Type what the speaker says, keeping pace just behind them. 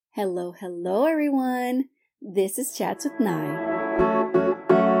Hello, hello everyone. This is Chats with Nye.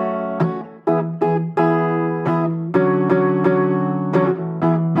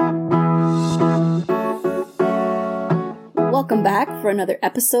 Welcome back for another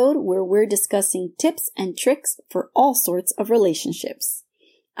episode where we're discussing tips and tricks for all sorts of relationships.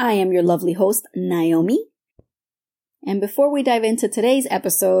 I am your lovely host, Naomi. And before we dive into today's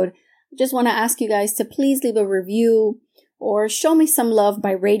episode, I just want to ask you guys to please leave a review or show me some love by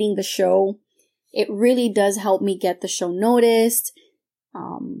rating the show. It really does help me get the show noticed.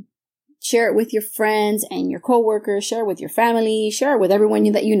 Share it with your friends and your coworkers. Share it with your family. Share it with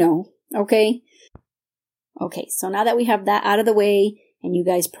everyone that you know. Okay? Okay, so now that we have that out of the way and you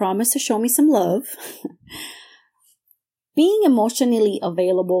guys promise to show me some love, being emotionally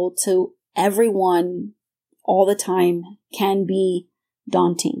available to everyone all the time can be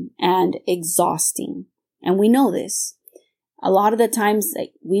daunting and exhausting. And we know this. A lot of the times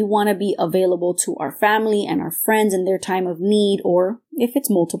we want to be available to our family and our friends in their time of need, or if it's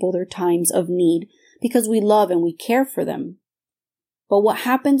multiple, their times of need, because we love and we care for them. But what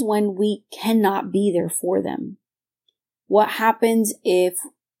happens when we cannot be there for them? What happens if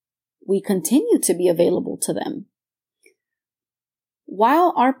we continue to be available to them?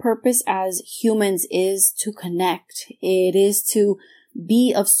 While our purpose as humans is to connect, it is to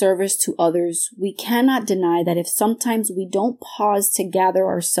be of service to others, we cannot deny that if sometimes we don't pause to gather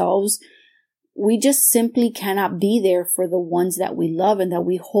ourselves, we just simply cannot be there for the ones that we love and that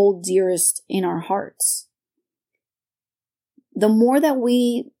we hold dearest in our hearts. The more that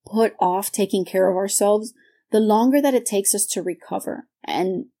we put off taking care of ourselves, the longer that it takes us to recover.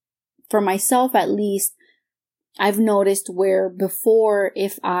 And for myself, at least, I've noticed where before,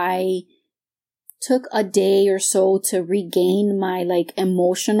 if I took a day or so to regain my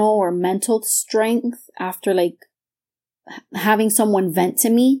emotional or mental strength after having someone vent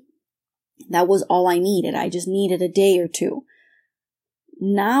to me, that was all I needed. I just needed a day or two.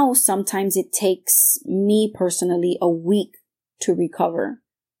 Now, sometimes it takes me personally a week to recover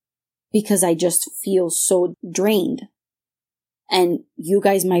because I just feel so drained. And you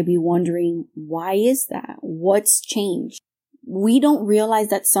guys might be wondering, why is that? What's changed? We don't realize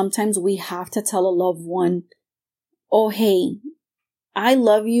that sometimes we have to tell a loved one, oh, hey, I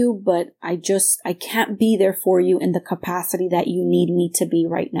love you, but I can't be there for you in the capacity that you need me to be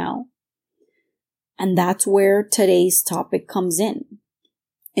right now. And that's where today's topic comes in.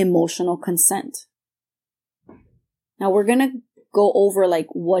 Emotional consent. Now we're going to go over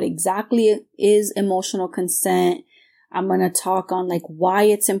what exactly is emotional consent. I'm going to talk on why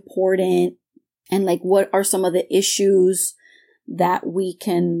it's important and what are some of the issues that we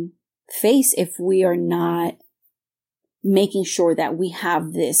can face if we are not making sure that we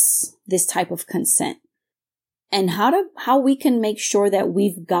have this type of consent, and how we can make sure that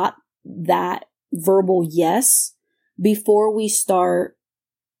we've got that verbal yes before we start,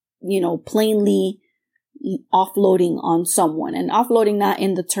 plainly offloading on someone, and offloading not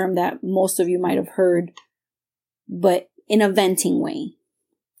in the term that most of you might have heard, but in a venting way.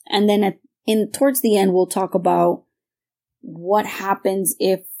 And then towards the end, we'll talk about what happens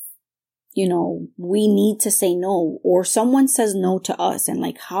if, we need to say no, or someone says no to us, and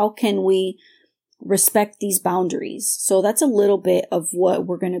how can we respect these boundaries? So that's a little bit of what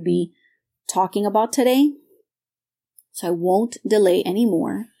we're going to be talking about today. So I won't delay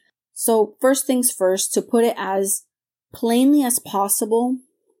anymore. So first things first, to put it as plainly as possible,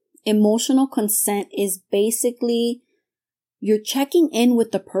 emotional consent is basically you're checking in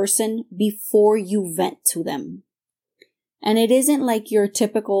with the person before you vent to them. And it isn't your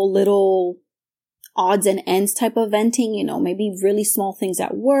typical little odds and ends type of venting, maybe really small things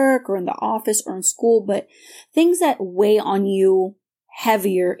at work or in the office or in school, but things that weigh on you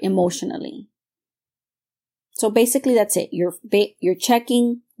heavier emotionally. So basically that's it. You're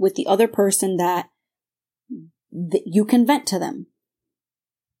checking with the other person that you can vent to them.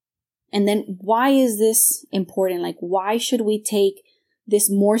 And then why is this important? Why should we take this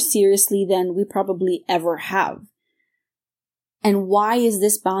more seriously than we probably ever have? And why is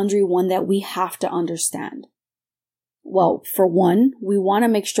this boundary one that we have to understand? Well, for one, we want to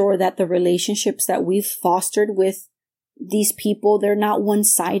make sure that the relationships that we've fostered with these people, they're not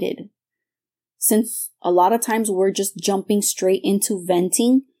one-sided. Since a lot of times we're just jumping straight into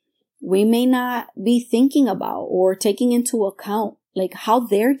venting, we may not be thinking about or taking into account how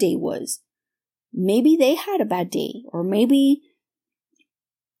their day was. Maybe they had a bad day, or maybe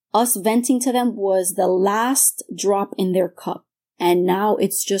us venting to them was the last drop in their cup, and now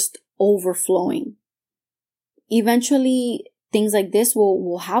it's just overflowing. Eventually, things like this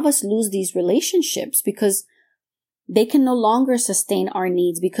will have us lose these relationships because they can no longer sustain our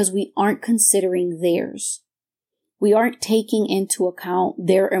needs because we aren't considering theirs. We aren't taking into account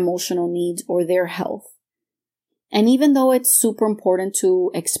their emotional needs or their health. And even though it's super important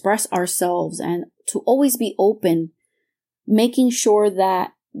to express ourselves and to always be open, making sure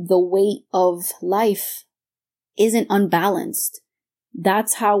that the weight of life isn't unbalanced,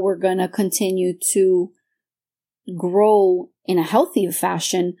 that's how we're going to continue to grow in a healthy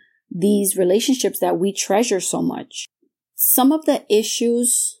fashion these relationships that we treasure so much. Some of the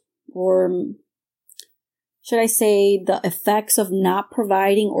issues, or should I say the effects of not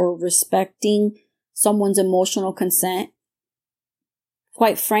providing or respecting someone's emotional consent,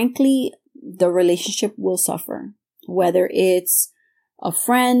 quite frankly, the relationship will suffer. Whether it's a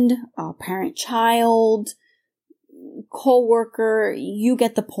friend, a parent-child, co-worker, you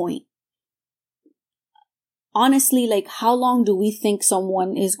get the point. Honestly, like, how long do we think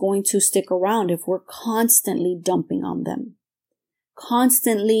someone is going to stick around if we're constantly dumping on them?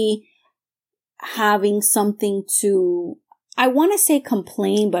 Constantly having something to, I want to say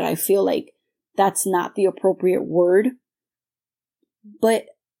complain, but I feel like that's not the appropriate word. But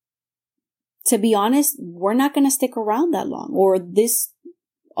to be honest, we're not going to stick around that long, or this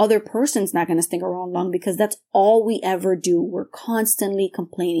other person's not going to stick around long, because that's all we ever do. We're constantly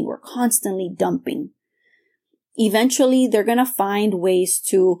complaining. We're constantly dumping. Eventually, they're going to find ways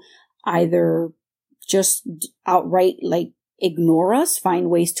to either just outright like ignore us, find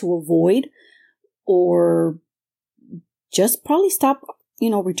ways to avoid, or just probably stop,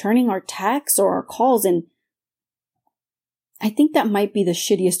 returning our texts or our calls. And I think that might be the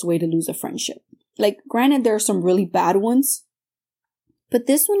shittiest way to lose a friendship. Like, granted, there are some really bad ones, but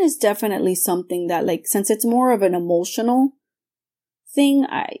this one is definitely something that, like, since it's more of an emotional thing,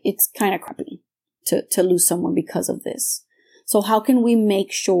 it's kind of crappy to lose someone because of this. So how can we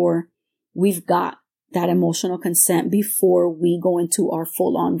make sure we've got that emotional consent before we go into our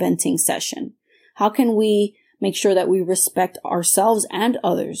full-on venting session? How can we make sure that we respect ourselves and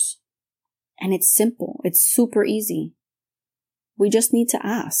others? And it's simple. It's super easy. We just need to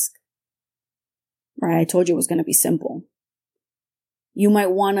ask. Right? I told you it was going to be simple. You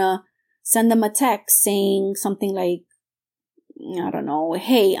might want to send them a text saying something like, I don't know,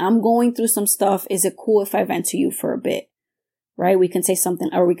 hey, I'm going through some stuff. Is it cool if I vent to you for a bit? Right? We can say something,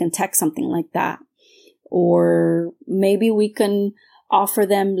 or we can text something like that. Or maybe we can offer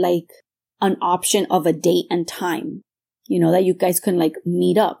them like an option of a date and time, that you guys can like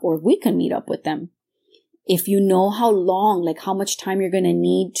meet up, or we can meet up with them. If you know how long, like how much time you're going to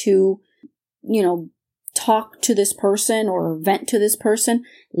need to, talk to this person or vent to this person,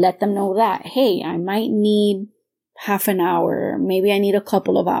 let them know that, hey, I might need half an hour, maybe I need a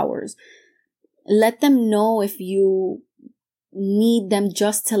couple of hours. Let them know if you need them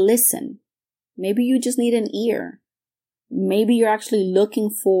just to listen. Maybe you just need an ear. Maybe you're actually looking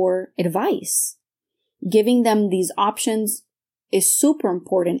for advice. Giving them these options is super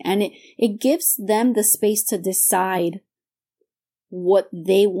important, and it gives them the space to decide what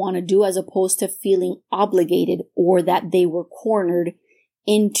they want to do, as opposed to feeling obligated or that they were cornered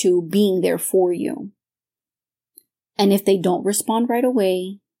into being there for you. And if they don't respond right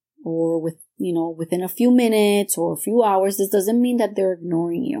away, or within a few minutes or a few hours, this doesn't mean that they're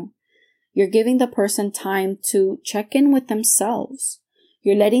ignoring you. You're giving the person time to check in with themselves.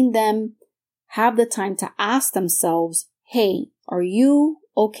 You're letting them have the time to ask themselves, hey, are you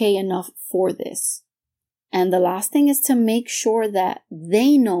okay enough for this? And the last thing is to make sure that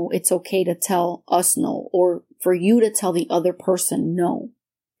they know it's okay to tell us no, or for you to tell the other person no.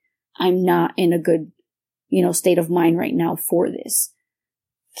 I'm not in a good, state of mind right now for this.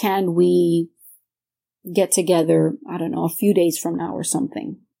 Can we get together, I don't know, a few days from now or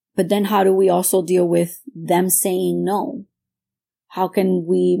something? But then how do we also deal with them saying no? How can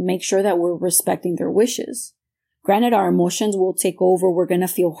we make sure that we're respecting their wishes? Granted, our emotions will take over. We're going to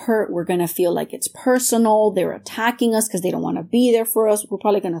feel hurt. We're going to feel like it's personal. They're attacking us because they don't want to be there for us. We're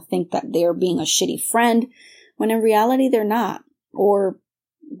probably going to think that they're being a shitty friend, when in reality they're not, or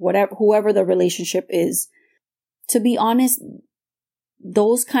whoever the relationship is. To be honest,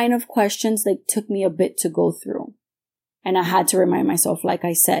 those kind of questions took me a bit to go through. And I had to remind myself, like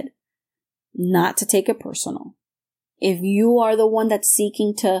I said, not to take it personal. If you are the one that's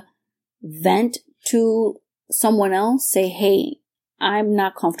seeking to vent to someone else, say, hey, I'm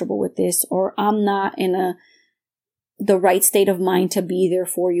not comfortable with this, or I'm not in the right state of mind to be there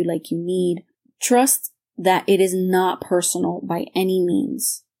for you like you need. Trust that it is not personal by any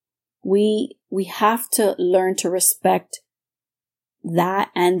means. We have to learn to respect that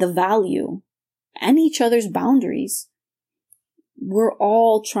and the value and each other's boundaries. We're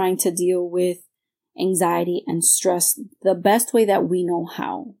all trying to deal with anxiety, and stress the best way that we know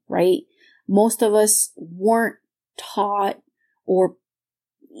how, right? Most of us weren't taught or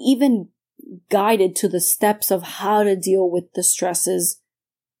even guided to the steps of how to deal with the stresses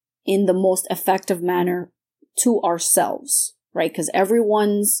in the most effective manner to ourselves, right? Because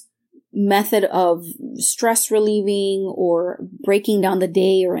everyone's method of stress relieving or breaking down the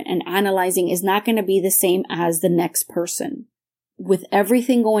day and analyzing is not going to be the same as the next person. With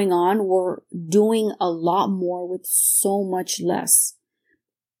everything going on, we're doing a lot more with so much less.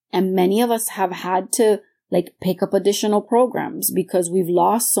 And many of us have had to pick up additional programs because we've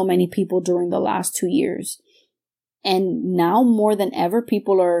lost so many people during the last 2 years. And now more than ever,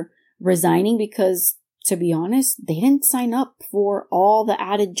 people are resigning because, to be honest, they didn't sign up for all the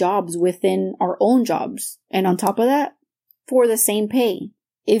added jobs within our own jobs. And on top of that, for the same pay.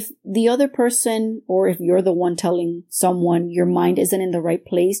 If the other person, or if you're the one telling someone your mind isn't in the right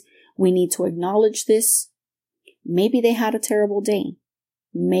place, we need to acknowledge this. Maybe they had a terrible day.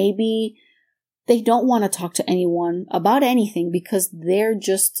 Maybe they don't want to talk to anyone about anything because they're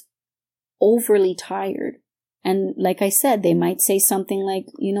just overly tired. And like I said, they might say something like,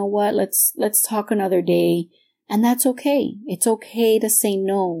 you know what, let's talk another day. And that's okay. It's okay to say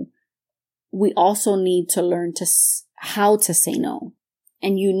no. We also need to learn how to say no.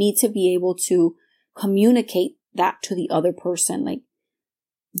 And you need to be able to communicate that to the other person.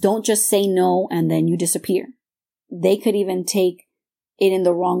 Don't just say no and then you disappear. They could even take it in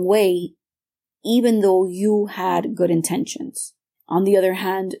the wrong way, even though you had good intentions. On the other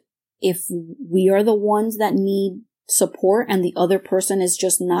hand, if we are the ones that need support and the other person is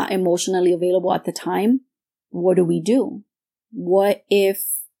just not emotionally available at the time, what do? What if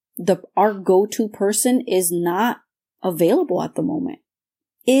our go-to person is not available at the moment?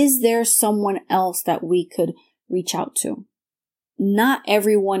 Is there someone else that we could reach out to? Not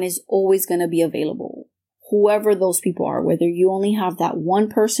everyone is always going to be available. Whoever those people are, whether you only have that one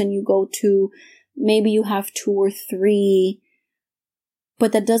person you go to, maybe you have 2 or 3,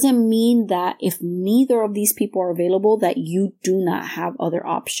 but that doesn't mean that if neither of these people are available, that you do not have other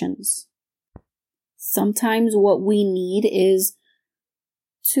options. Sometimes what we need is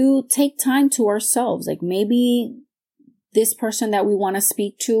to take time to ourselves. Maybe this person that we want to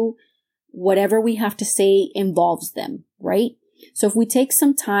speak to, whatever we have to say involves them, right? So if we take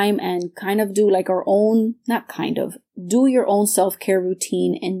some time and kind of do our own, do your own self-care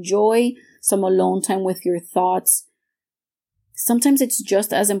routine, enjoy some alone time with your thoughts. Sometimes it's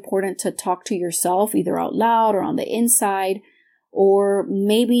just as important to talk to yourself either out loud or on the inside, or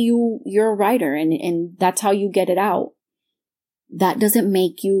maybe you're a writer and that's how you get it out. That doesn't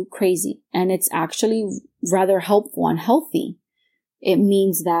make you crazy, and it's actually rather helpful and healthy. It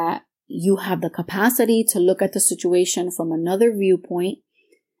means that you have the capacity to look at the situation from another viewpoint,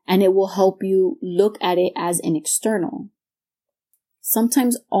 and it will help you look at it as an external.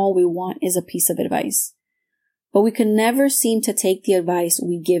 Sometimes all we want is a piece of advice, but we can never seem to take the advice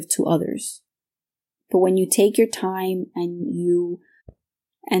we give to others. But when you take your time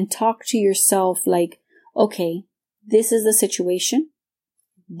and talk to yourself okay, this is the situation.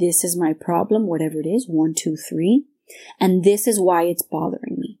 This is my problem, whatever it is, 1, 2, 3. And this is why it's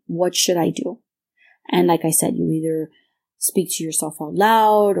bothering me. What should I do? And like I said, you either speak to yourself out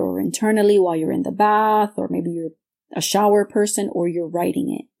loud or internally while you're in the bath, or maybe you're a shower person or you're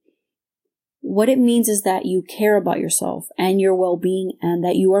writing it. What it means is that you care about yourself and your well-being, and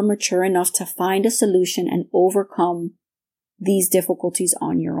that you are mature enough to find a solution and overcome these difficulties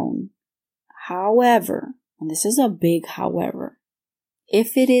on your own. However, and this is a big however,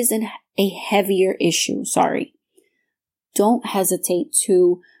 if it is a heavier issue, don't hesitate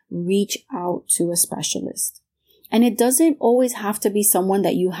to reach out to a specialist. And it doesn't always have to be someone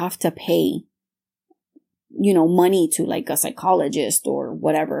that you have to pay, money to, like a psychologist or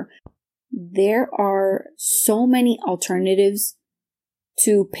whatever. There are so many alternatives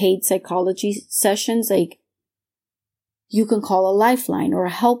to paid psychology sessions. You can call a lifeline or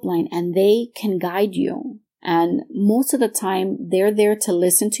a helpline and they can guide you. And most of the time, they're there to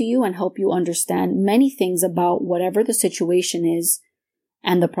listen to you and help you understand many things about whatever the situation is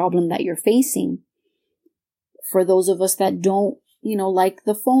and the problem that you're facing. For those of us that don't, like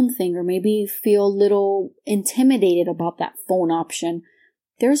the phone thing, or maybe feel a little intimidated about that phone option,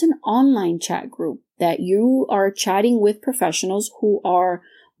 there's an online chat group that you are chatting with professionals who are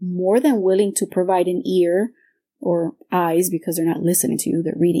more than willing to provide an ear or eyes, because they're not listening to you,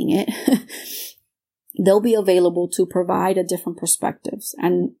 they're reading it. They'll be available to provide a different perspectives.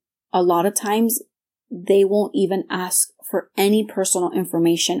 And a lot of times they won't even ask for any personal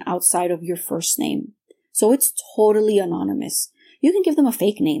information outside of your first name. So it's totally anonymous. You can give them a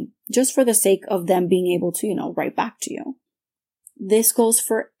fake name just for the sake of them being able to, write back to you. This goes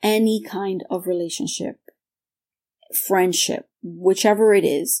for any kind of relationship, friendship, whichever it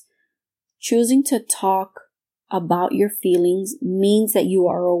is. Choosing to talk about your feelings means that you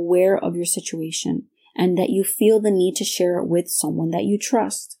are aware of your situation and that you feel the need to share it with someone that you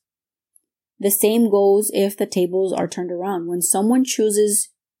trust. The same goes if the tables are turned around. When someone chooses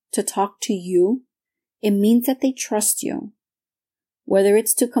to talk to you, it means that they trust you. Whether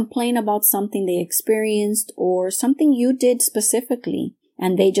it's to complain about something they experienced or something you did specifically,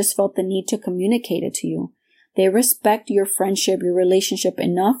 and they just felt the need to communicate it to you. They respect your friendship, your relationship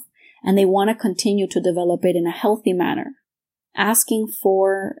enough, and they want to continue to develop it in a healthy manner. Asking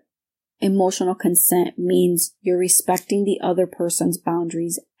for emotional consent means you're respecting the other person's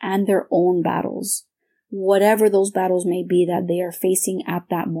boundaries and their own battles, whatever those battles may be that they are facing at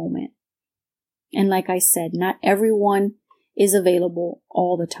that moment. And like I said, not everyone is available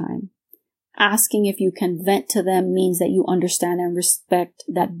all the time. Asking if you can vent to them means that you understand and respect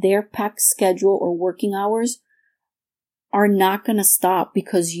that their packed schedule or working hours are not going to stop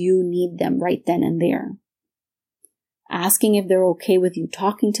because you need them right then and there. Asking if they're okay with you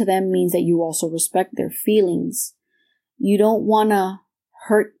talking to them means that you also respect their feelings. You don't want to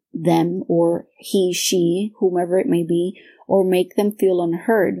hurt them or he, she, whomever it may be, or make them feel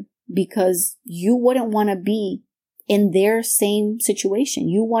unheard because you wouldn't want to be in their same situation.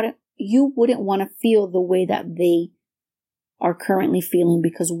 You wouldn't want to feel the way that they are currently feeling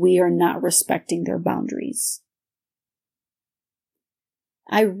because we are not respecting their boundaries.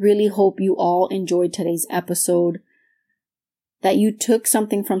 I really hope you all enjoyed today's episode, that you took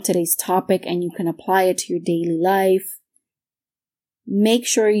something from today's topic and you can apply it to your daily life. Make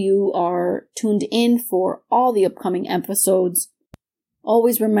sure you are tuned in for all the upcoming episodes.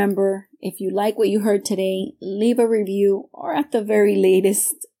 Always remember, if you like what you heard today, leave a review, or at the very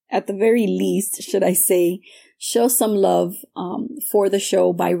least, show some love for the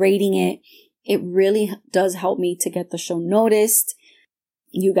show by rating it. It really does help me to get the show noticed.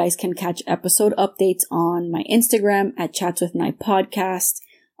 You guys can catch episode updates on my Instagram at Chats with Nye Podcast,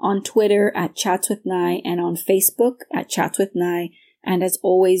 on Twitter at Chats with Nye, and on Facebook at Chats with Nye. And as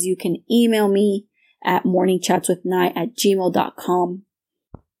always, you can email me at morningchatswithnye@gmail.com.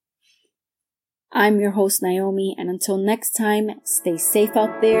 I'm your host, Naomi, and until next time, stay safe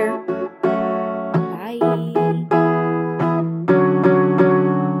out there.